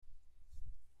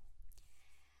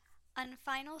On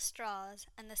Final Straws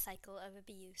and the Cycle of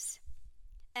Abuse.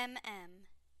 MM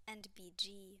and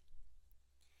BG.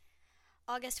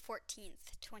 August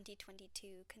 14th,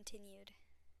 2022, continued.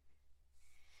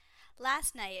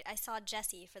 Last night I saw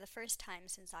Jessie for the first time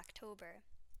since October.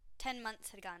 10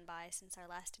 months had gone by since our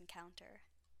last encounter.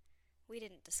 We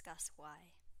didn't discuss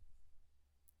why.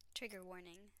 Trigger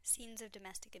warning: scenes of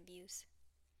domestic abuse.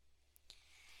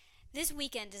 This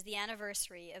weekend is the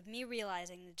anniversary of me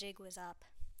realizing the jig was up.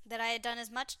 That I had done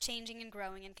as much changing and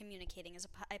growing and communicating as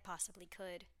I possibly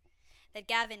could. That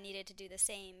Gavin needed to do the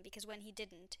same, because when he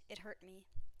didn't, it hurt me.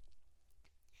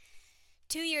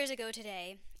 2 years ago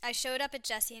today, I showed up at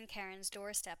Jessie and Karen's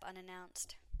doorstep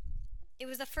unannounced. It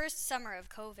was the first summer of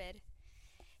COVID.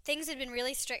 Things had been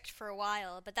really strict for a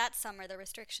while, but that summer the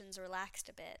restrictions relaxed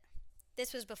a bit.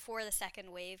 This was before the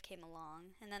second wave came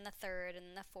along, and then the third, and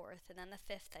then the fourth, and then the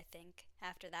fifth, I think.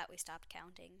 After that we stopped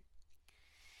counting.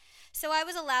 So I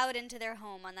was allowed into their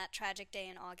home on that tragic day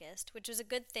in August, which was a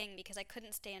good thing because I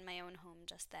couldn't stay in my own home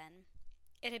just then.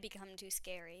 It had become too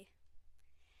scary.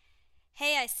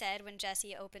 "Hey," I said when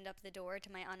Jessie opened up the door to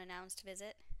my unannounced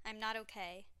visit. "I'm not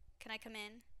okay. Can I come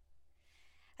in?"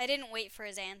 I didn't wait for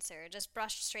his answer, just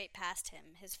brushed straight past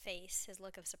him, his face, his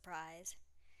look of surprise.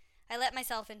 I let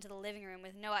myself into the living room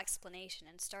with no explanation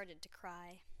and started to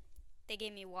cry. They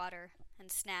gave me water,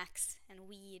 and snacks, and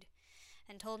weed,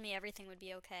 and told me everything would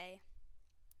be okay.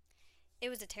 It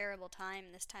was a terrible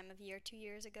time this time of year 2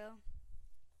 years ago.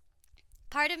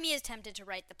 Part of me is tempted to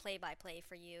write the play-by-play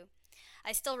for you.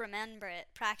 I still remember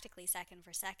it, practically second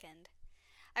for second.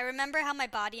 I remember how my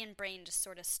body and brain just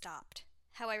sort of stopped,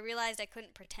 how I realized I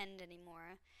couldn't pretend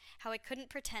anymore, how I couldn't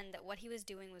pretend that what he was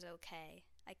doing was okay.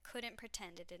 I couldn't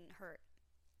pretend it didn't hurt.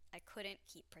 I couldn't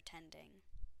keep pretending.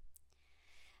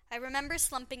 I remember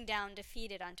slumping down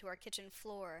defeated onto our kitchen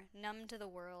floor, numb to the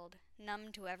world,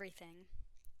 numb to everything.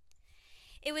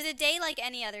 It was a day like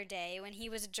any other day when he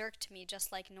was a jerk to me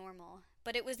just like normal,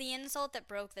 but it was the insult that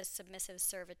broke this submissive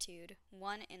servitude,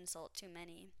 one insult too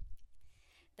many.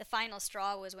 The final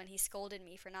straw was when he scolded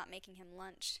me for not making him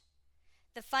lunch.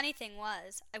 The funny thing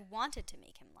was, I wanted to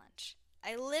make him lunch.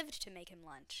 I lived to make him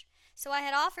lunch. So I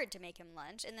had offered to make him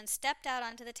lunch and then stepped out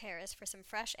onto the terrace for some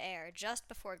fresh air just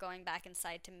before going back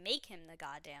inside to make him the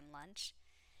goddamn lunch.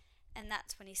 And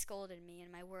that's when he scolded me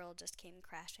and my world just came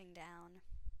crashing down.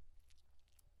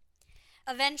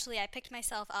 Eventually I picked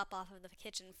myself up off of the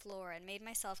kitchen floor and made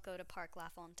myself go to Parc La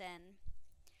Fontaine.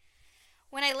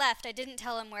 When I left, I didn't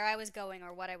tell him where I was going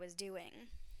or what I was doing.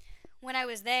 When I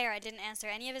was there, I didn't answer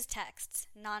any of his texts,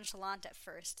 nonchalant at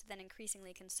first, then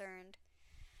increasingly concerned.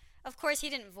 Of course, he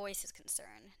didn't voice his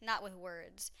concern, not with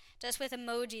words, just with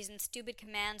emojis and stupid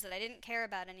commands that I didn't care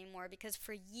about anymore because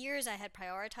for years I had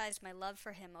prioritized my love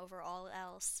for him over all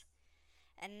else.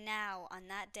 And now, on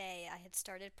that day, I had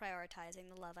started prioritizing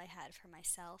the love I had for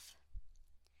myself.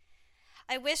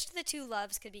 I wished the two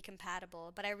loves could be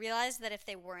compatible, but I realized that if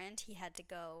they weren't, he had to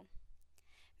go.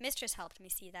 Mistress helped me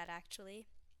see that, actually.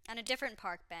 On a different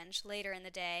park bench, later in the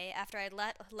day, after I'd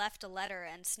left a letter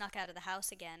and snuck out of the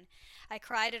house again, I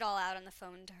cried it all out on the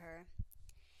phone to her.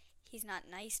 "He's not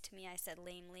nice to me," I said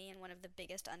lamely, in one of the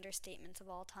biggest understatements of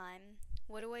all time.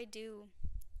 "What do I do?"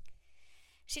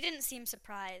 She didn't seem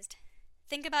surprised.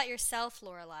 "Think about yourself,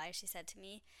 Lorelei," she said to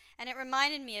me, and it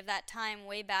reminded me of that time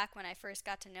way back when I first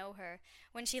got to know her,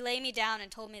 when she lay me down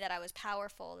and told me that I was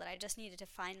powerful, that I just needed to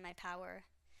find my power.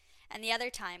 And the other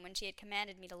time when she had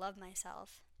commanded me to love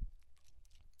myself.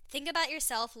 "Think about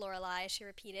yourself, Lorelei," she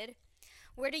repeated.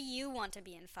 "Where do you want to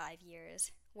be in 5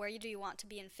 years? Where do you want to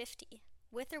be in 50?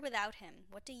 With or without him,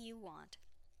 what do you want?"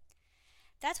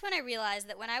 That's when I realized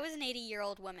that when I was an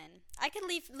 80-year-old woman, I could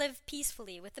live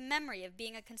peacefully with the memory of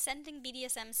being a consenting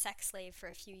BDSM sex slave for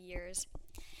a few years.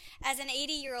 As an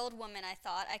 80-year-old woman, I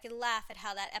thought I could laugh at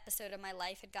how that episode of my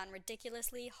life had gone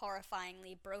ridiculously,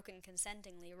 horrifyingly, broken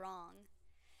consentingly wrong.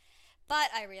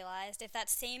 But, I realized, if that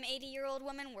same 80-year-old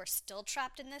woman were still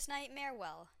trapped in this nightmare,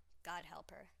 well, God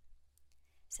help her.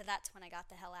 So that's when I got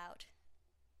the hell out.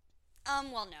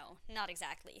 Well, no, not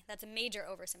exactly. That's a major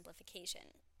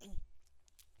oversimplification.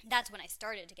 That's when I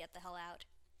started to get the hell out.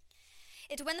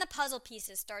 It's when the puzzle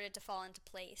pieces started to fall into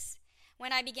place,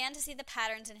 when I began to see the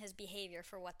patterns in his behavior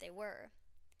for what they were.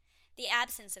 The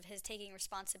absence of his taking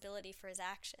responsibility for his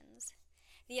actions.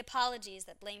 The apologies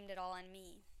that blamed it all on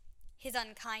me. His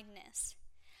unkindness,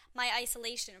 my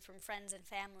isolation from friends and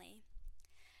family,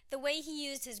 the way he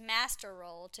used his master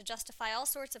role to justify all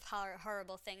sorts of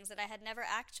horrible things that I had never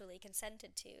actually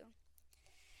consented to,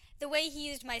 the way he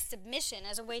used my submission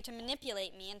as a way to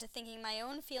manipulate me into thinking my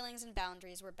own feelings and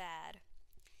boundaries were bad,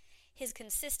 his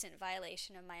consistent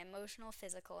violation of my emotional,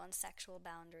 physical, and sexual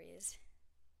boundaries.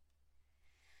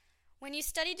 When you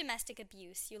study domestic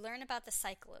abuse, you learn about the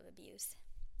cycle of abuse.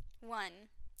 1.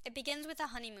 It begins with a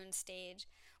honeymoon stage,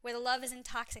 where the love is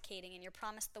intoxicating and you're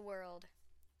promised the world.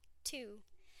 2.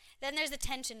 Then there's the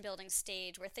tension-building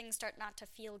stage, where things start not to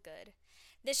feel good.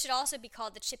 This should also be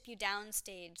called the chip-you-down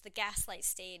stage, the gaslight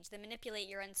stage, the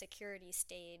manipulate-your-insecurities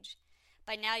stage.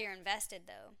 By now you're invested,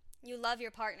 though. You love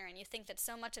your partner and you think that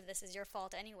so much of this is your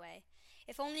fault anyway.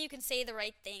 If only you can say the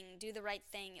right thing, do the right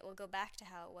thing, it will go back to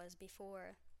how it was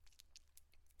before.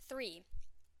 3.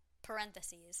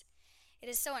 Parentheses. It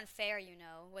is so unfair, you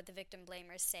know, what the victim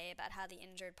blamers say about how the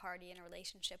injured party in a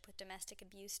relationship with domestic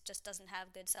abuse just doesn't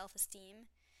have good self-esteem.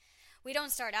 We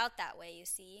don't start out that way, you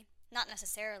see. Not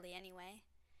necessarily, anyway.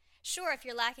 Sure, if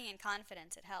you're lacking in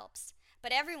confidence, it helps.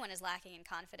 But everyone is lacking in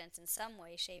confidence in some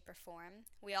way, shape, or form.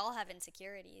 We all have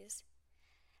insecurities.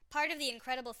 Part of the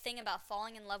incredible thing about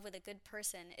falling in love with a good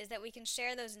person is that we can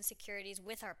share those insecurities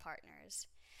with our partners.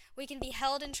 We can be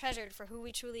held and treasured for who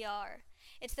we truly are.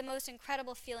 It's the most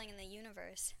incredible feeling in the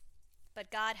universe.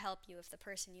 But God help you if the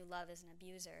person you love is an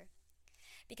abuser.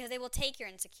 Because they will take your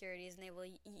insecurities and they will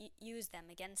use them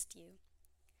against you.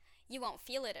 You won't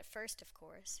feel it at first, of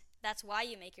course. That's why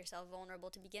you make yourself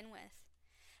vulnerable to begin with.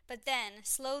 But then,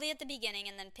 slowly at the beginning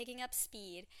and then picking up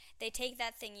speed, they take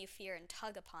that thing you fear and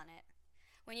tug upon it.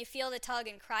 When you feel the tug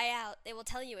and cry out, they will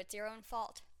tell you it's your own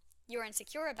fault. You are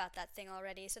insecure about that thing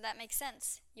already, so that makes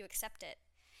sense. You accept it.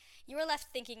 You are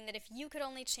left thinking that if you could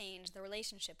only change, the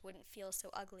relationship wouldn't feel so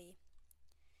ugly.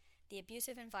 The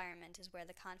abusive environment is where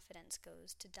the confidence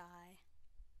goes to die.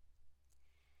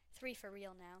 3 for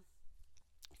real now.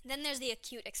 Then there's the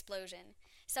acute explosion.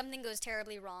 Something goes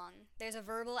terribly wrong. There's a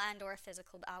verbal and/or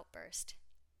physical outburst.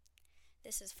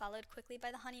 This is followed quickly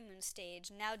by the honeymoon stage,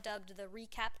 now dubbed the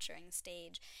recapturing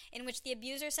stage, in which the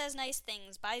abuser says nice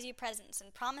things, buys you presents,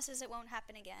 and promises it won't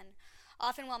happen again,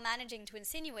 often while managing to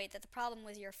insinuate that the problem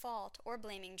was your fault, or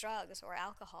blaming drugs or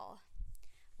alcohol.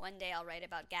 One day I'll write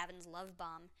about Gavin's love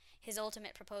bomb, his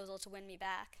ultimate proposal to win me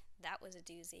back. That was a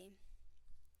doozy.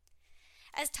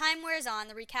 As time wears on,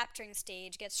 the recapturing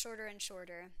stage gets shorter and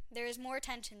shorter. There is more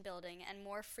tension building and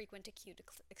more frequent acute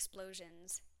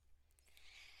explosions.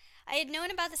 I had known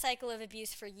about the cycle of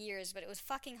abuse for years, but it was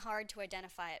fucking hard to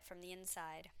identify it from the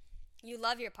inside. You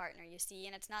love your partner, you see,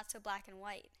 and it's not so black and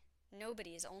white.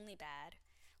 Nobody is only bad.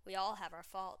 We all have our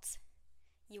faults.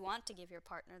 You want to give your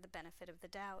partner the benefit of the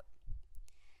doubt.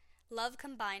 Love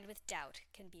combined with doubt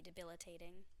can be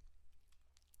debilitating.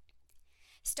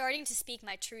 Starting to speak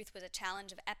my truth was a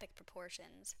challenge of epic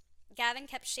proportions. Gavin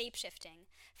kept shape-shifting,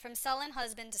 from sullen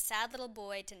husband to sad little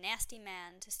boy to nasty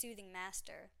man to soothing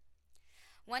master.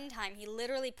 One time he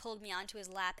literally pulled me onto his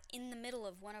lap in the middle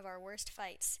of one of our worst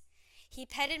fights. He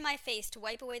petted my face to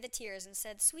wipe away the tears and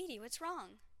said, "Sweetie, what's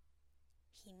wrong?"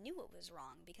 He knew it was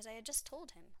wrong because I had just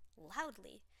told him,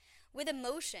 loudly, with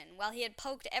emotion, while he had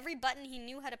poked every button he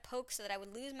knew how to poke so that I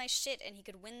would lose my shit and he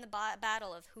could win the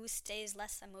battle of who stays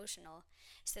less emotional,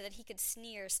 so that he could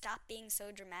sneer, "Stop being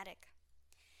so dramatic."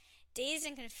 Dazed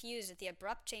and confused at the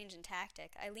abrupt change in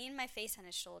tactic, I leaned my face on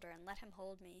his shoulder and let him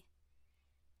hold me.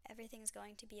 "Everything's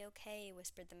going to be okay,"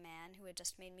 whispered the man who had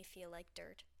just made me feel like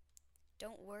dirt.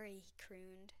 "Don't worry," he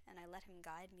crooned, and I let him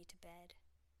guide me to bed.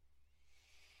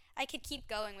 I could keep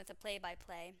going with the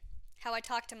play-by-play. How I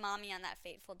talked to Mommy on that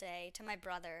fateful day, to my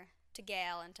brother, to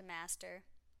Gail, and to Master.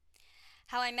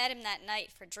 How I met him that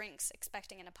night for drinks,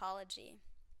 expecting an apology.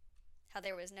 How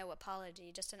there was no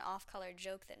apology, just an off-color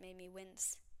joke that made me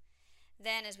wince.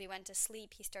 Then, as we went to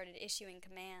sleep, he started issuing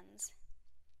commands.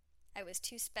 I was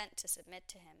too spent to submit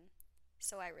to him,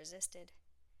 so I resisted.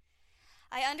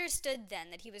 I understood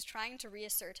then that he was trying to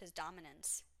reassert his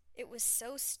dominance. It was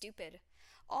so stupid.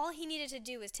 All he needed to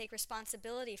do was take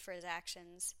responsibility for his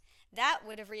actions. That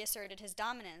would have reasserted his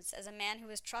dominance as a man who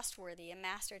was trustworthy, a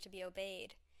master to be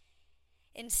obeyed.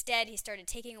 Instead, he started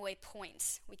taking away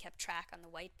points we kept track on the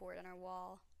whiteboard on our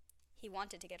wall. He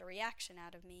wanted to get a reaction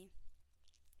out of me.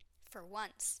 For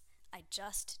once, I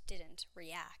just didn't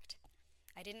react.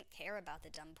 I didn't care about the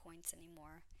dumb points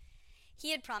anymore.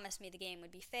 He had promised me the game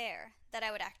would be fair, that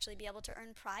I would actually be able to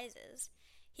earn prizes.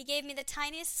 He gave me the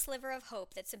tiniest sliver of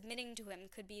hope that submitting to him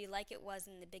could be like it was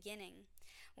in the beginning,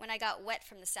 when I got wet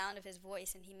from the sound of his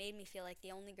voice and he made me feel like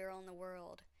the only girl in the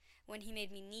world, when he made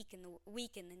me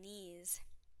weak in the knees,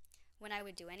 when I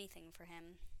would do anything for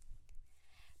him.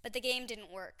 But the game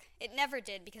didn't work. It never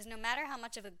did, because no matter how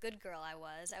much of a good girl I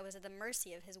was at the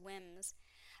mercy of his whims.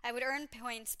 I would earn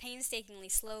points painstakingly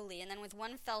slowly, and then with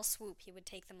one fell swoop he would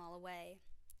take them all away.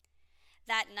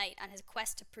 That night, on his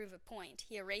quest to prove a point,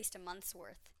 he erased a month's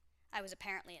worth. I was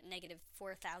apparently at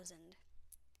 -4,000.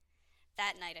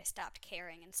 That night I stopped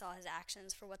caring and saw his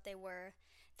actions for what they were.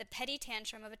 the petty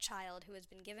tantrum of a child who has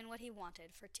been given what he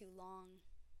wanted for too long.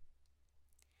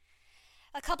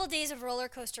 A couple days of roller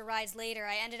coaster rides later,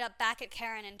 I ended up back at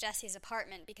Karen and Jesse's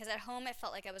apartment because at home it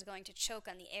felt like I was going to choke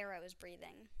on the air I was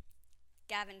breathing.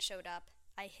 Gavin showed up.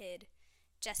 I hid.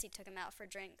 Jesse took him out for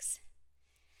drinks.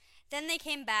 Then they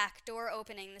came back, door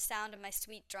opening, the sound of my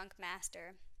sweet drunk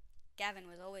master. Gavin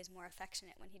was always more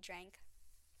affectionate when he drank.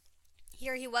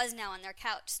 Here he was now on their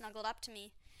couch, snuggled up to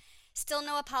me. Still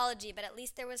no apology, but at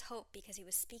least there was hope because he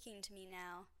was speaking to me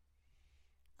now.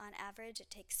 On average, it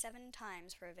takes 7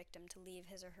 times for a victim to leave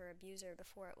his or her abuser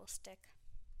before it will stick.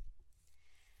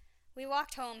 We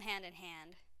walked home hand in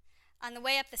hand. On the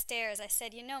way up the stairs, I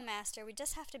said, "You know, Master, we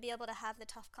just have to be able to have the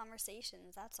tough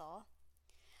conversations, that's all."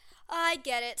 "I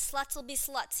get it. Sluts'll be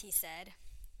sluts," he said.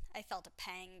 I felt a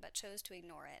pang, but chose to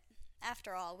ignore it.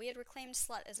 After all, we had reclaimed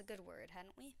slut as a good word,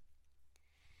 hadn't we?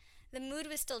 The mood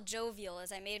was still jovial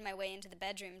as I made my way into the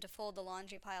bedroom to fold the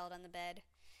laundry piled on the bed.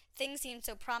 Things seemed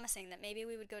so promising that maybe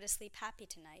we would go to sleep happy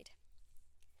tonight.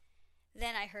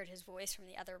 Then I heard his voice from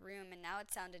the other room, and now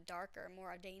it sounded darker,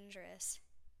 more dangerous.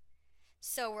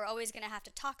 "So we're always going to have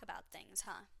to talk about things,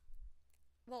 huh?"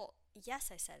 "Well,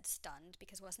 yes," I said, stunned,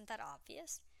 because wasn't that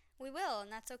obvious? "We will, and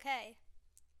that's okay."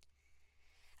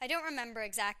 I don't remember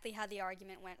exactly how the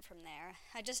argument went from there.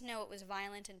 I just know it was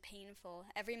violent and painful,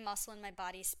 every muscle in my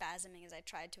body spasming as I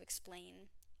tried to explain.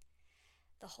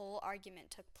 The whole argument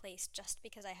took place just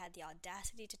because I had the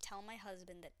audacity to tell my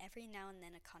husband that every now and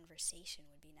then a conversation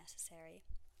would be necessary.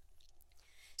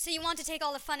 "So you want to take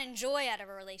all the fun and joy out of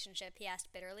a relationship?" he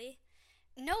asked bitterly.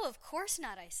 "No, of course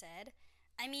not," I said.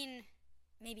 "I mean,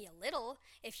 maybe a little.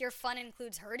 If your fun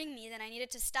includes hurting me, then I need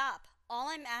it to stop. All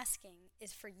I'm asking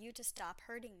is for you to stop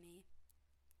hurting me."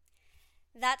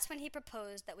 That's when he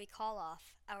proposed that we call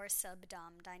off our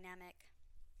sub-dom dynamic.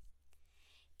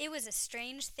 It was a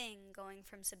strange thing going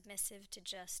from submissive to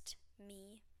just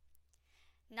me.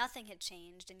 Nothing had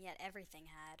changed, and yet everything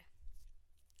had.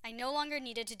 I no longer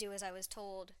needed to do as I was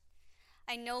told.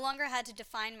 I no longer had to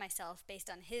define myself based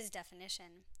on his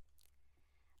definition.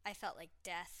 I felt like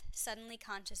death, suddenly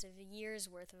conscious of a year's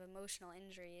worth of emotional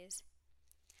injuries.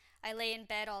 I lay in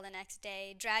bed all the next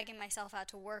day, dragging myself out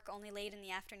to work only late in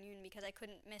the afternoon because I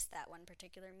couldn't miss that one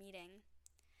particular meeting.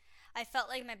 I felt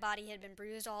like my body had been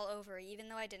bruised all over, even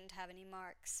though I didn't have any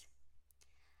marks.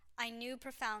 I knew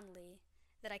profoundly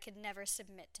that I could never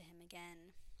submit to him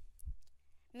again.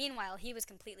 Meanwhile, he was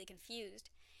completely confused.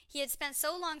 He had spent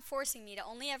so long forcing me to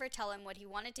only ever tell him what he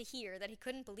wanted to hear that he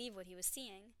couldn't believe what he was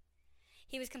seeing.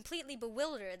 He was completely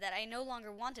bewildered that I no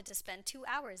longer wanted to spend 2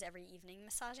 hours every evening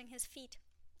massaging his feet.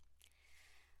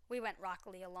 We went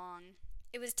rockily along.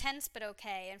 It was tense but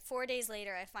okay, and 4 days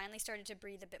later I finally started to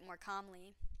breathe a bit more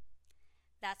calmly.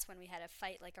 That's when we had a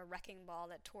fight like a wrecking ball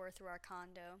that tore through our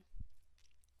condo.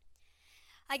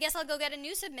 "I guess I'll go get a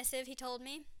new submissive," he told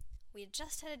me. We had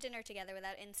just had a dinner together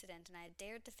without incident, and I had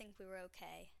dared to think we were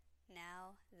okay.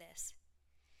 Now, this.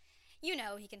 "You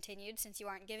know," he continued, "since you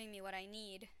aren't giving me what I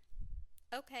need."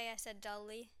 "Okay," I said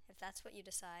dully, "if that's what you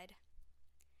decide."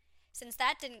 Since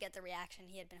that didn't get the reaction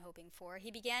he had been hoping for,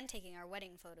 he began taking our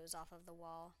wedding photos off of the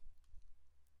wall.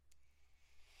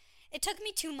 It took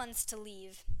me 2 months to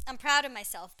leave. I'm proud of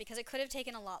myself because it could have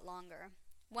taken a lot longer.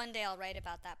 One day I'll write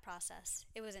about that process.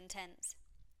 It was intense.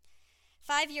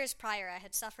 5 years prior, I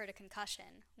had suffered a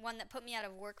concussion, one that put me out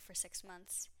of work for 6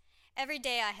 months. Every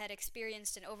day I had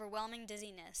experienced an overwhelming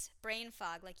dizziness, brain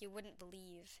fog like you wouldn't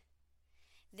believe.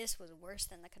 This was worse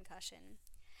than the concussion.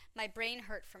 My brain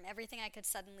hurt from everything I could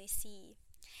suddenly see.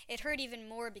 It hurt even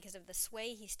more because of the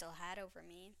sway he still had over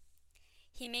me.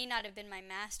 He may not have been my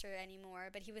master anymore,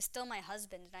 but he was still my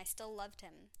husband, and I still loved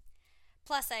him.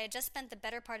 Plus, I had just spent the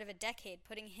better part of a decade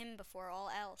putting him before all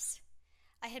else.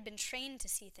 I had been trained to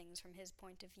see things from his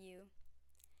point of view.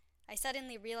 I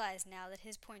suddenly realized now that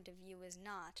his point of view was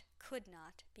not, could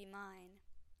not, be mine.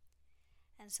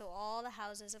 And so all the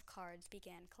houses of cards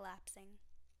began collapsing.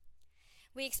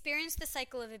 We experienced the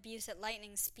cycle of abuse at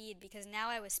lightning speed because now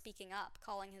I was speaking up,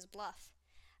 calling his bluff.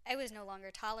 I was no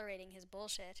longer tolerating his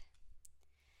bullshit.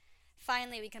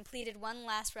 Finally, we completed one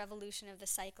last revolution of the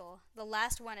cycle, the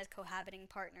last one as cohabiting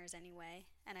partners anyway,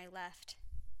 and I left.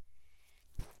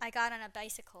 I got on a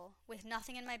bicycle with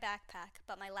nothing in my backpack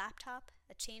but my laptop,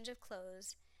 a change of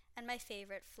clothes, and my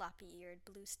favorite floppy-eared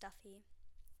blue stuffy.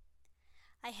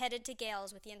 I headed to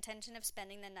Gale's with the intention of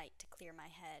spending the night to clear my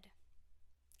head.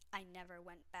 I never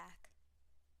went back.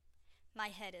 My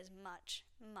head is much,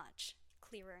 much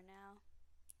clearer now.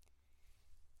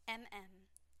 MM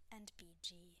and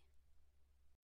BG.